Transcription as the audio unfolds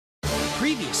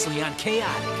Previously on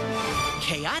Chaotic.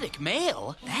 Chaotic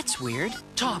mail? That's weird.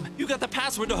 Tom, you got the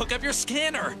password to hook up your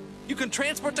scanner. You can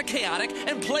transport to Chaotic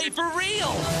and play for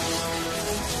real.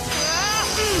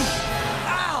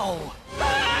 Ow!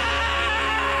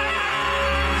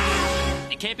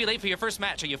 You can't be late for your first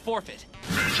match or you forfeit.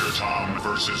 Major Tom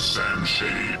versus Sam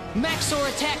Shady. Maxor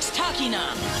attacks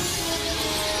Takinam.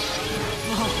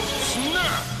 Oh,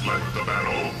 snap! Let the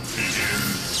battle begin.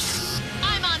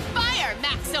 I'm on fire,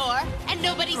 Maxor, and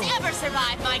nobody's ever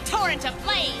survived my torrent of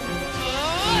flame.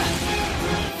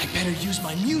 I better use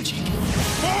my music.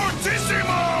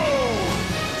 Fortissimo!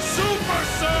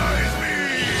 Supersize me!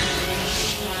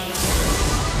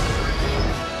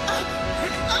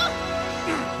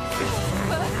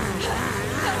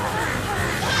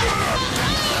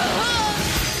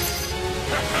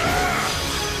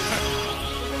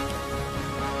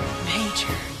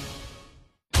 Major.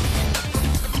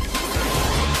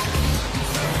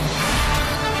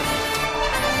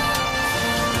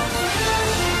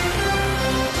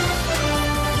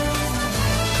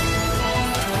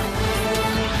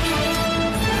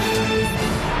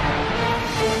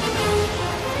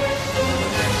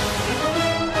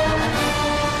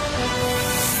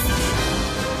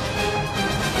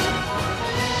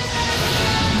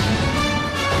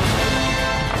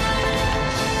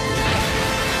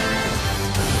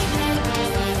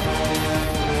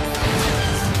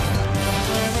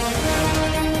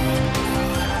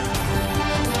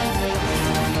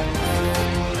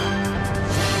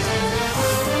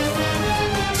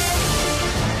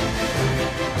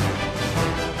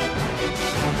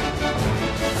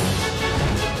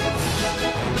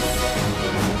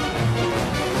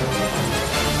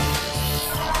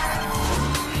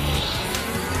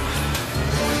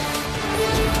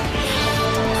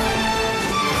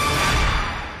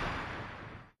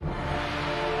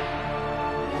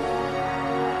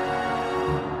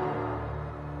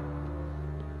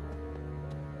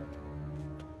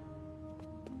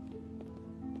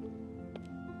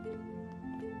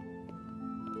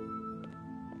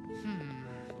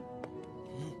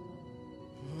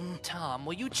 Tom,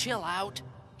 will you chill out?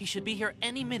 He should be here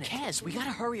any minute. Kaz, we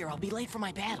gotta hurry or I'll be late for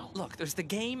my battle. Look, there's the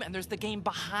game and there's the game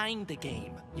behind the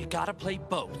game. You gotta play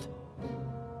both.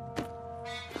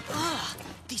 Ugh,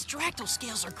 these Dractyl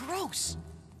scales are gross.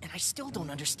 And I still don't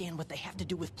understand what they have to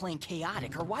do with playing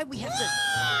Chaotic or why we have to...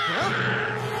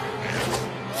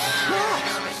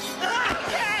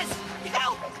 Kaz!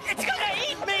 Help! It's gonna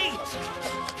eat me!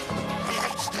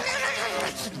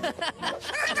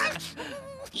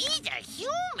 He's a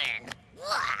human!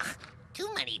 Ugh,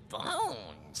 too many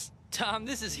bones. Tom,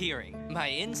 this is Hearing, my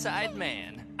inside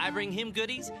man. I bring him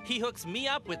goodies, he hooks me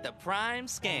up with the prime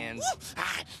scans.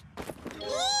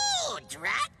 Ooh,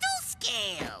 Dractyl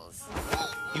scales!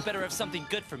 You better have something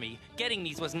good for me. Getting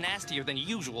these was nastier than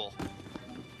usual.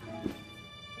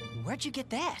 Where'd you get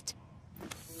that?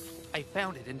 I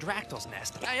found it in Dractyl's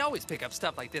nest. I always pick up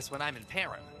stuff like this when I'm in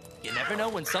Perim. You never know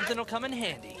when something will come in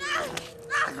handy.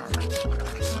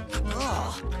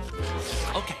 Ugh.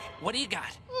 Okay, what do you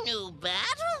got? New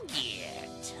battle gear.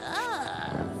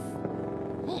 Tough.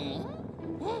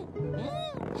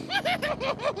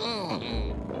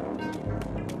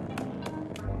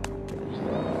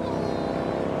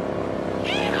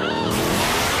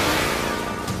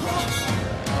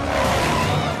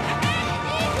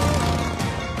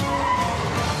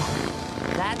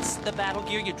 That's the battle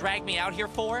gear you dragged me out here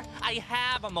for? I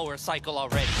have a motorcycle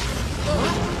already.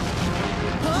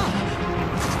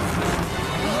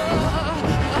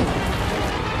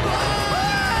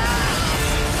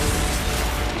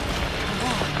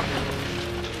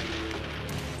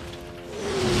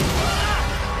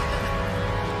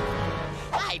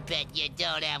 I bet you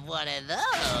don't have one of those.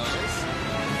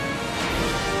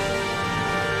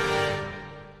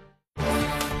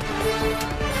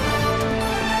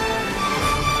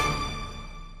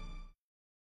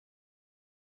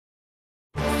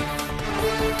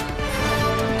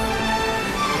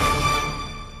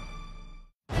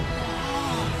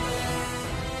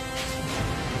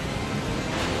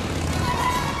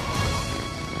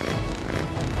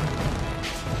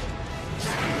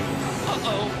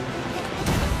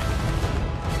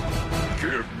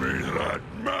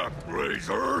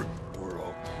 Or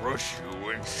I'll crush you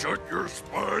and shut your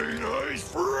spine eyes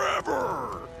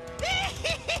forever!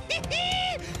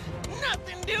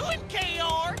 Nothing doing,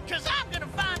 Chaor, because I'm gonna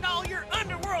find all your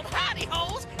underworld hidey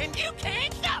holes and you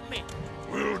can't stop me!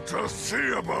 We'll just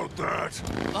see about that.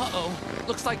 Uh-oh.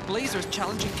 Looks like Blazer's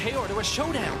challenging Chaor to a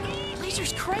showdown.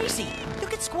 Blazer's crazy. You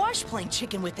could squash playing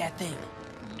chicken with that thing.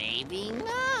 Maybe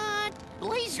not.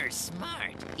 Blazer's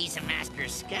smart. He's a master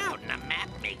scout and a map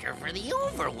maker for the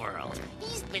overworld.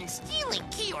 He's been stealing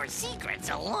Chaor's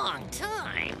secrets a long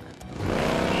time.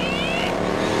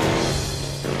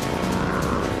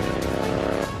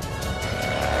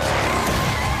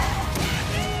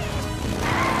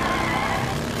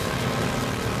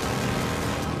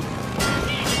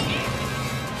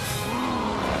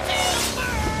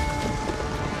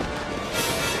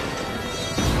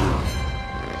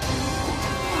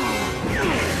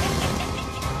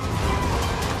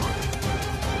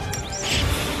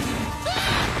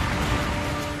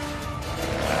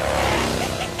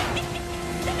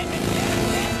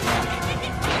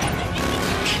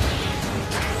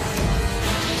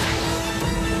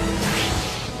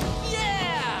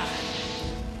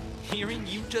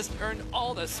 Just earned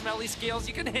all the smelly scales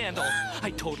you can handle.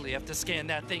 I totally have to scan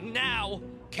that thing now.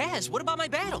 Kaz, what about my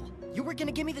battle? You were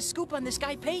gonna give me the scoop on this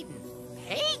guy, Peyton.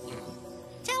 Peyton?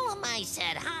 Tell him I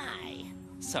said hi.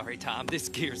 Sorry, Tom. This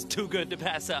gear's too good to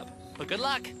pass up. But good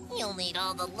luck. You'll need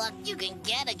all the luck you can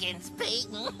get against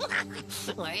Peyton.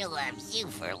 Or he'll have you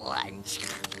for lunch.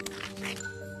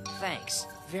 Thanks.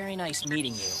 Very nice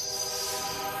meeting you.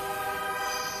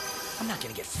 I'm not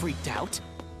gonna get freaked out.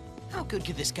 How good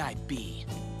could this guy be?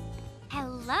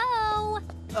 Hello?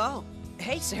 Oh,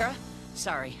 hey, Sarah.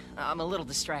 Sorry, I'm a little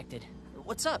distracted.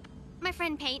 What's up? My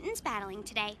friend Peyton's battling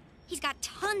today. He's got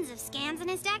tons of scans in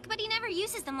his deck, but he never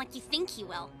uses them like you think he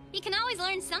will. He can always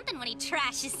learn something when he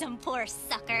trashes some poor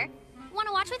sucker.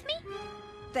 Wanna watch with me?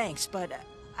 Thanks, but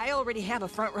I already have a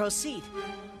front row seat.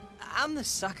 I'm the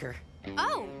sucker.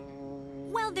 Oh.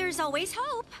 Well, there's always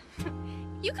hope.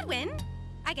 You could win,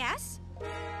 I guess.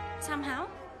 Somehow.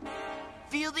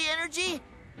 Feel the energy?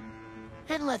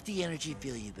 And let the energy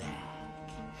feel you back.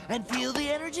 And feel the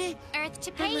energy? Earth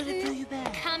to And let it feel Peyton. you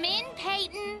back. Come in,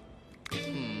 Peyton.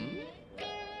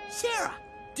 Sarah,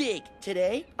 dig.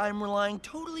 Today, I'm relying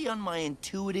totally on my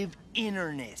intuitive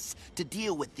innerness to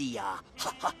deal with the,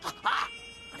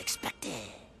 unexpected.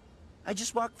 I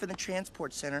just walked from the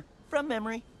transport center, from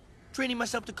memory, training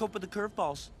myself to cope with the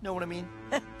curveballs. Know what I mean?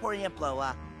 Por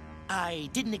ejemplo, I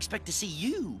didn't expect to see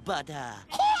you, but,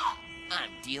 I'm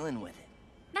dealing with it.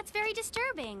 That's very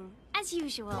disturbing, as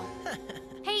usual.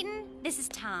 Peyton, this is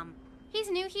Tom. He's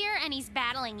new here, and he's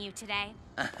battling you today.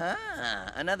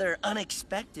 Another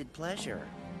unexpected pleasure.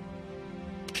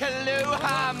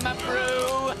 Aloha, my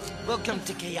bro! Welcome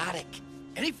to Chaotic.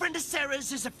 Any friend of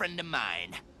Sarah's is a friend of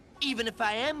mine. Even if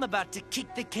I am about to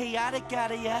kick the chaotic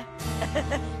out of ya.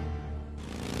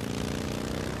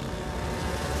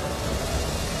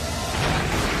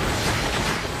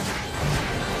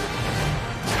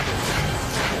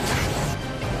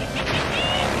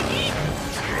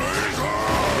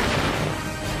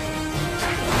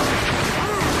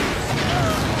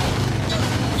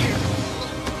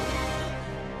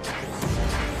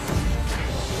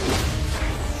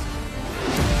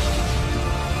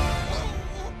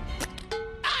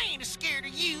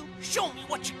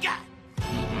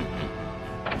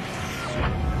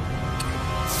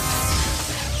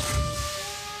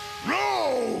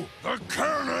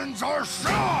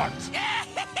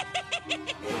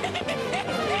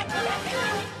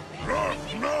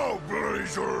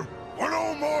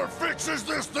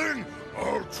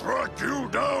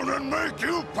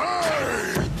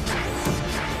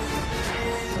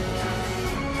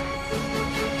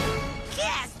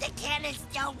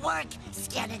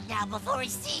 Before he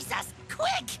sees us,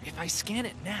 quick! If I scan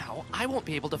it now, I won't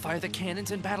be able to fire the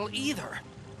cannons in battle either.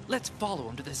 Let's follow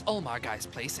him to this Ulmar guy's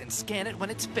place and scan it when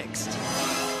it's fixed.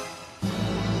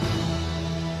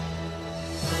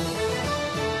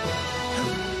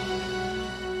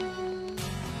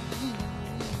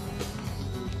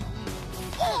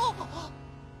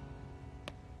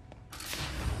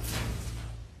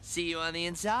 See you on the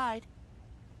inside.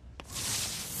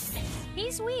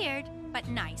 He's weird, but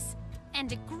nice.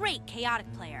 And a great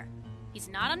chaotic player. He's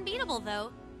not unbeatable,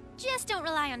 though. Just don't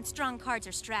rely on strong cards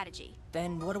or strategy.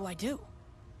 Then what do I do?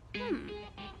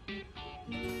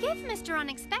 Give Mr.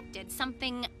 Unexpected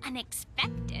something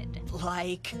unexpected.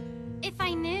 Like? If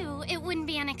I knew, it wouldn't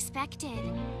be unexpected.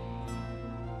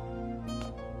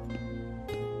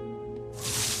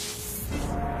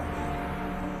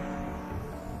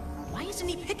 Why isn't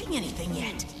he picking anything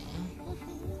yet?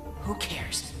 Who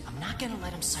cares? I'm not gonna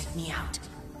let him psych me out.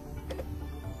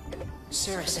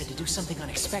 Sarah said to do something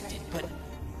unexpected, but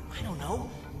I don't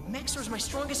know. Maxor's my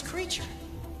strongest creature.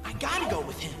 I gotta go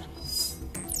with him.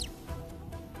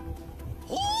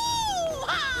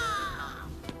 Ooh-ha!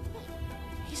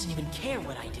 He doesn't even care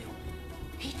what I do.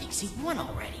 He thinks he won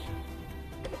already.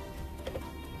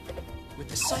 With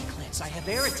the Cyclades, I have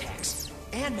air attacks.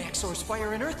 And Maxor's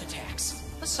fire and earth attacks.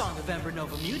 A song of Ember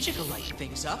Nova Music will lighten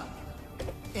things up.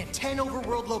 And 10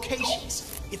 overworld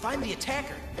locations. If I'm the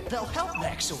attacker, they'll help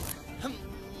Maxor.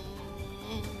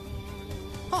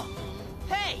 Oh,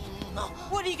 hey!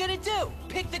 What are you gonna do?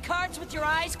 Pick the cards with your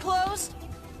eyes closed?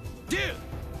 Dude,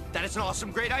 that is an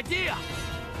awesome, great idea!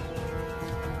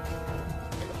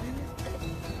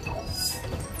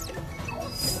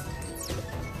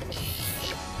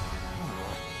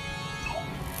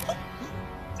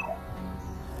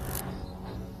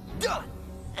 Done!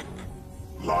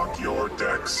 Lock your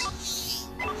decks.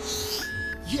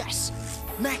 Yes!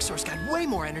 Maxor's got way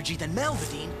more energy than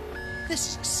Melvadine. This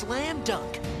is a slam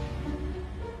dunk.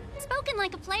 Spoken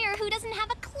like a player who doesn't have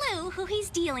a clue who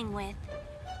he's dealing with.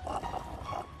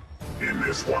 In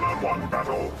this one-on-one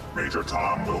battle, Major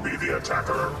Tom will be the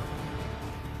attacker.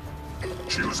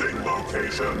 Choosing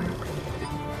location.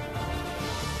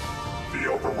 The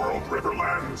overworld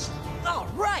Riverlands. All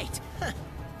right!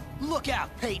 Look out,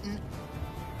 Peyton.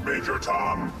 Major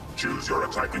Tom, choose your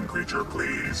attacking creature,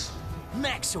 please.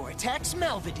 Maxor attacks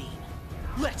Melvadine.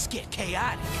 Let's get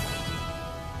chaotic.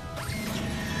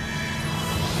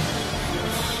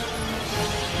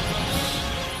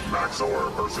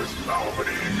 Maxor versus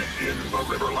Malvadine in the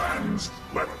Riverlands.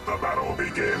 Let the battle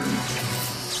begin.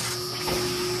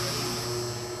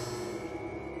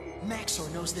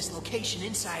 Maxor knows this location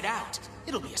inside out.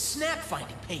 It'll be a snap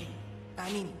finding Peyton.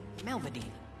 I mean,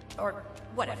 Melvadine. Or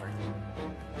whatever.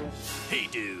 Hey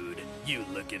dude, you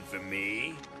looking for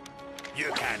me?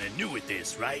 You're kinda new at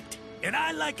this, right? And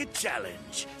I like a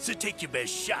challenge, so take your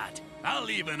best shot. I'll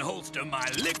even holster my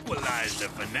liquidizer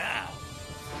for now.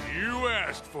 You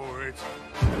asked for it.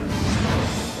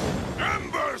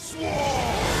 Ember Swarm!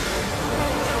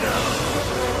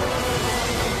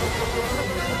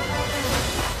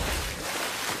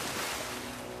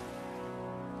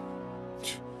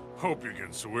 Hope you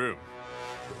can swim.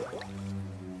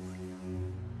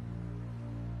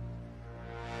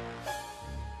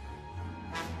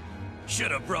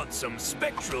 Should have brought some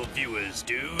spectral viewers,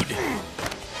 dude.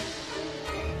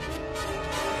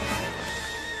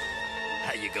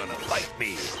 How you gonna fight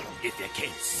me if you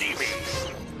can't see me?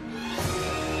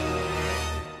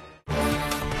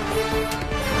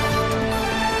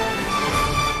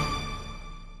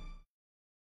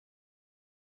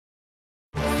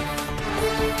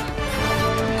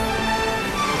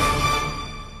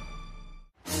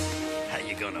 How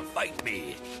you gonna fight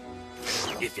me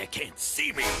if you can't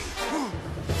see me?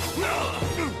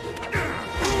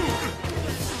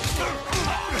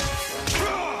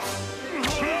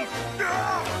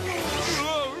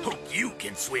 Hope you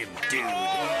can swim, dude.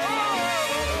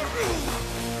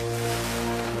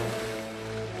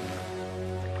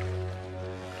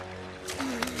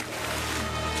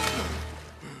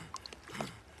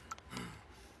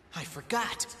 I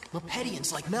forgot.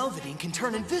 Mopedians like Melvadine can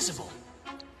turn invisible.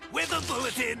 Weather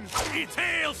bulletin! It's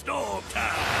hailstorm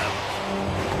time!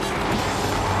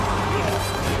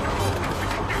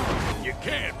 You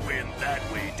can't win that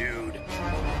way, dude.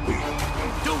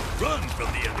 Don't run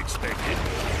from the unexpected.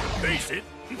 Face it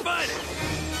and fight it.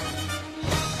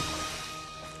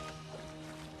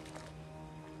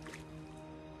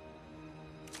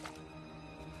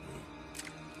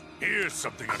 Here's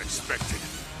something unexpected.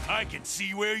 I can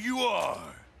see where you are.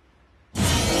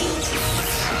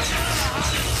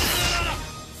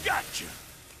 Gotcha!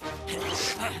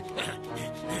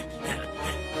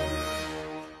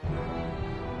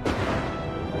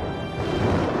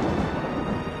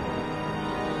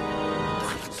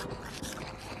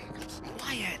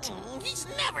 Quiet. He's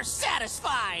never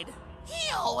satisfied.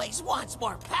 He always wants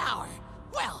more power.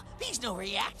 Well, these new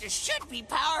reactors should be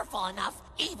powerful enough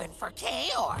even for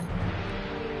Chaor.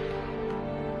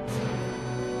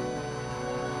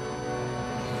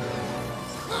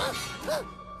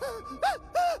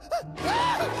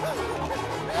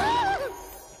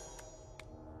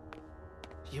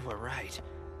 You were right.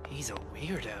 He's a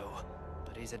weirdo.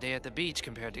 But he's a day at the beach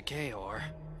compared to Chaor.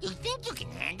 You think you can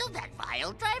handle that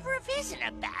VileDriver of his in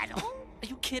a battle? Are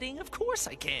you kidding? Of course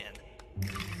I can.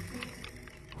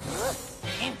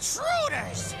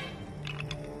 Intruders!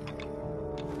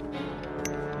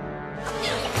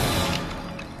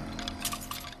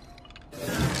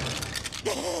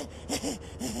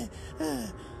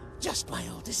 Just my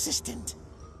old assistant.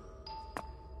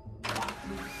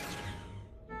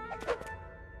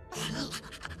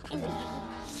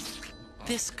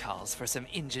 This calls for some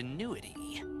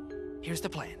ingenuity. Here's the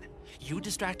plan. You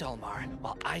distract Olmar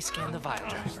while I scan the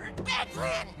VileDriver. Bad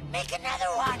plan! Make another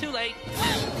one! Too late.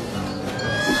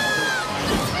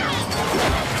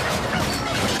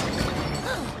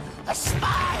 A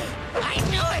spy! I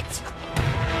knew it!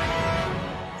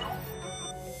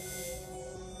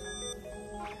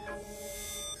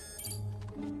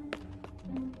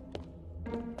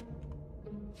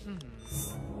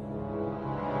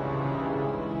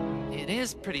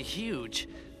 is pretty huge.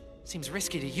 Seems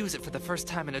risky to use it for the first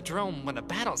time in a drome when a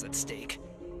battle's at stake.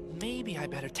 Maybe I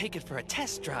better take it for a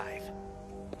test drive.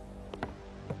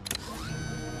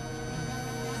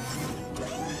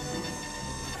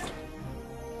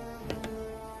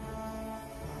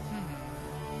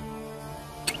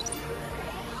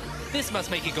 This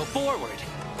must make it go forward.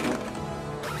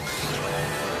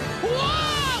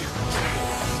 Whoa!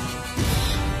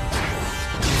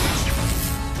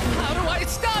 How do I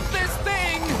stop this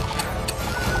thing?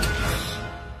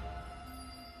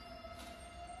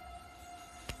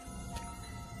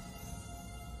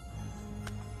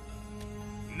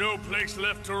 No place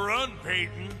left to run,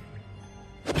 Peyton.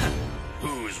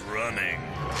 Who's running?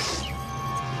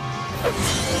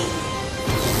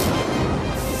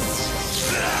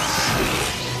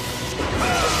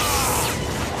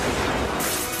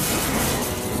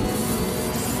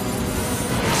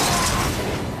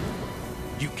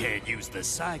 You can't use the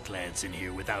Cyclades in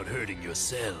here without hurting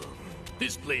yourself.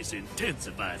 This place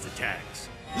intensifies attacks.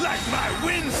 Like my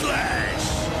wind slash!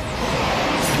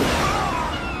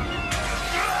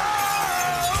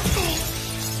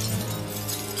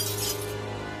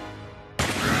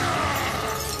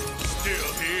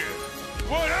 Still here.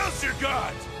 What else you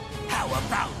got? How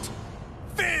about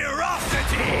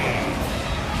ferocity?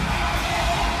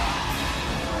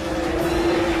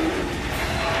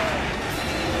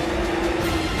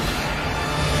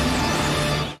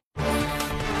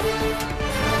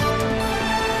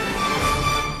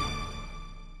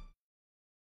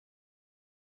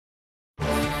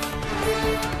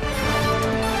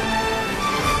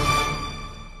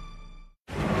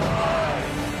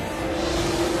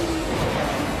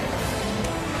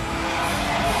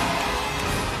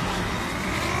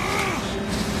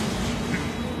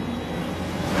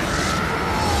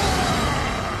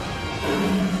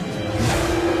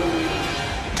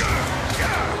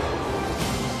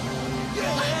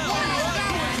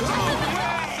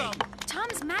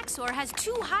 Has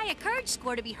too high a courage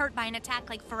score to be hurt by an attack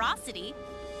like ferocity.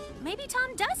 Maybe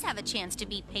Tom does have a chance to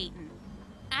beat Peyton.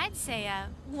 I'd say a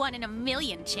 1 in a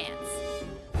million chance.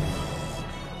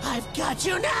 I've got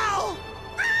you now!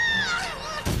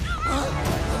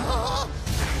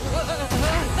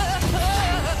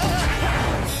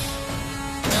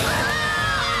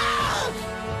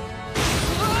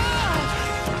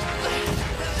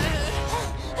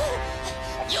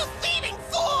 You thieving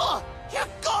fool! You're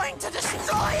going to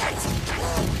destroy it!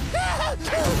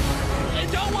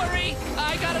 Don't worry,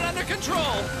 I got it under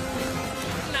control.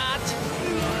 Not.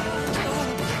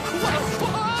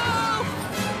 Whoa!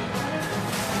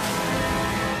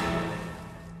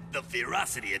 The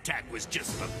ferocity attack was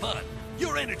just for fun.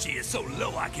 Your energy is so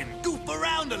low I can goof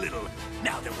around a little.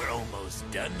 Now that we're almost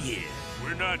done here.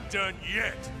 We're not done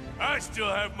yet. I still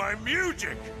have my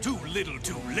music. Too little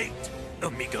too late,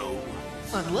 amigo.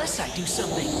 Unless I do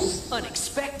something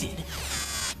unexpected.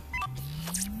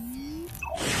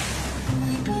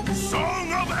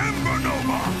 Song of Ember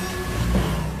Nova!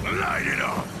 Light it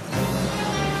up!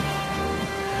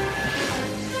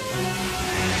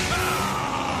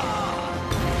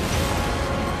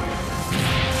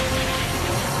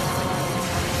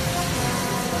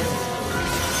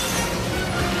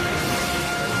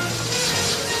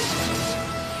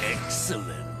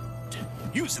 Excellent.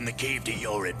 Using the cave to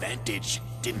your advantage.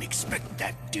 Didn't expect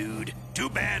that, dude. Too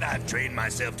bad I've trained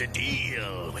myself to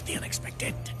deal with the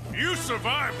unexpected. You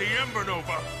survived the Ember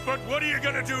Nova, but what are you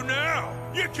gonna do now?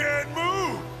 You can't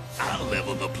move! I'll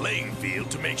level the playing field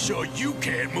to make sure you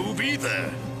can't move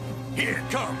either. Here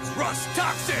comes Rust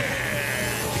Toxin!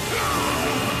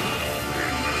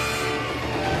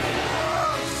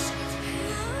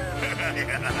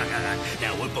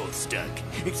 Now we're both stuck,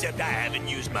 except I haven't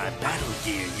used my battle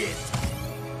gear yet.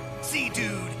 See,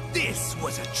 dude, this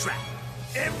was a trap.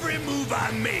 Every move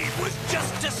I made was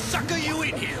just to sucker you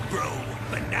in here, bro.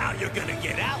 But now you're gonna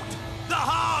get out the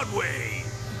hard way.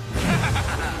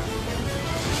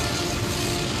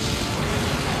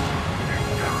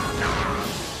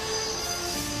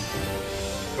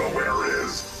 The winner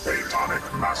is Peytonic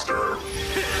Master.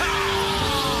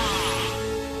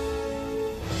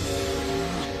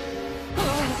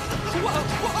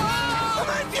 Oh,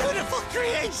 my beautiful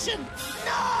creation!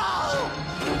 No!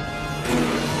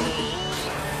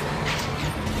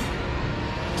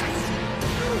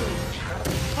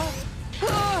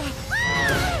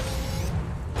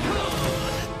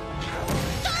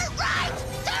 They're right!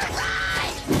 They're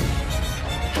right!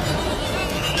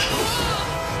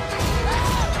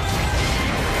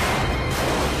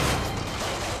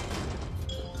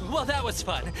 Well, that was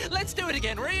fun. Let's do it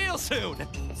again real soon.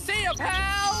 See ya,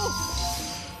 pal!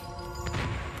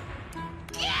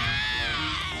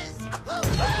 Yes!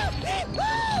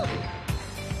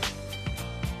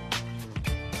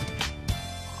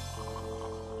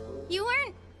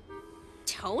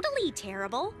 totally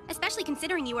terrible. Especially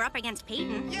considering you were up against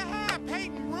Peyton. Yeah,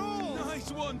 Peyton rules!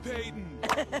 Nice one, Peyton!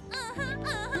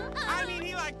 I mean,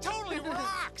 he like totally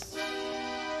rocks!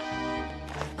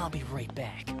 I'll be right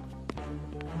back.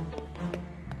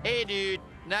 Hey, dude.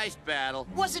 Nice battle.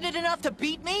 Wasn't it enough to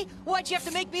beat me? Why'd you have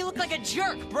to make me look like a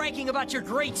jerk bragging about your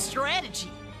great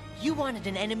strategy? You wanted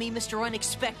an enemy, Mr.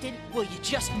 Unexpected? Well, you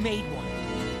just made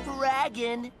one.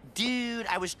 Bragging? Dude,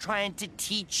 I was trying to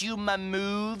teach you my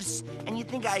moves. And you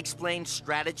think I explained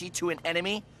strategy to an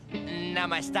enemy? Not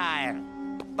my style.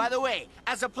 By the way,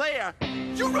 as a player,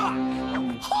 you rock!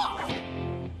 Ha!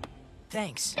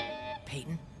 Thanks,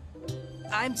 Peyton.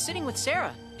 I'm sitting with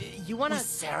Sarah. You wanna... With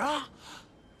Sarah?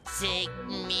 Take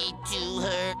me to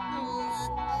her.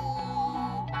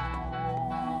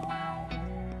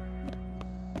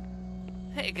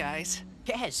 Hey, guys.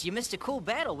 Yes, you missed a cool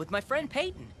battle with my friend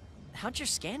Peyton. How'd your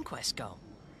ScanQuest go?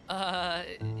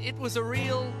 It was a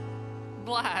real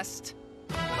blast.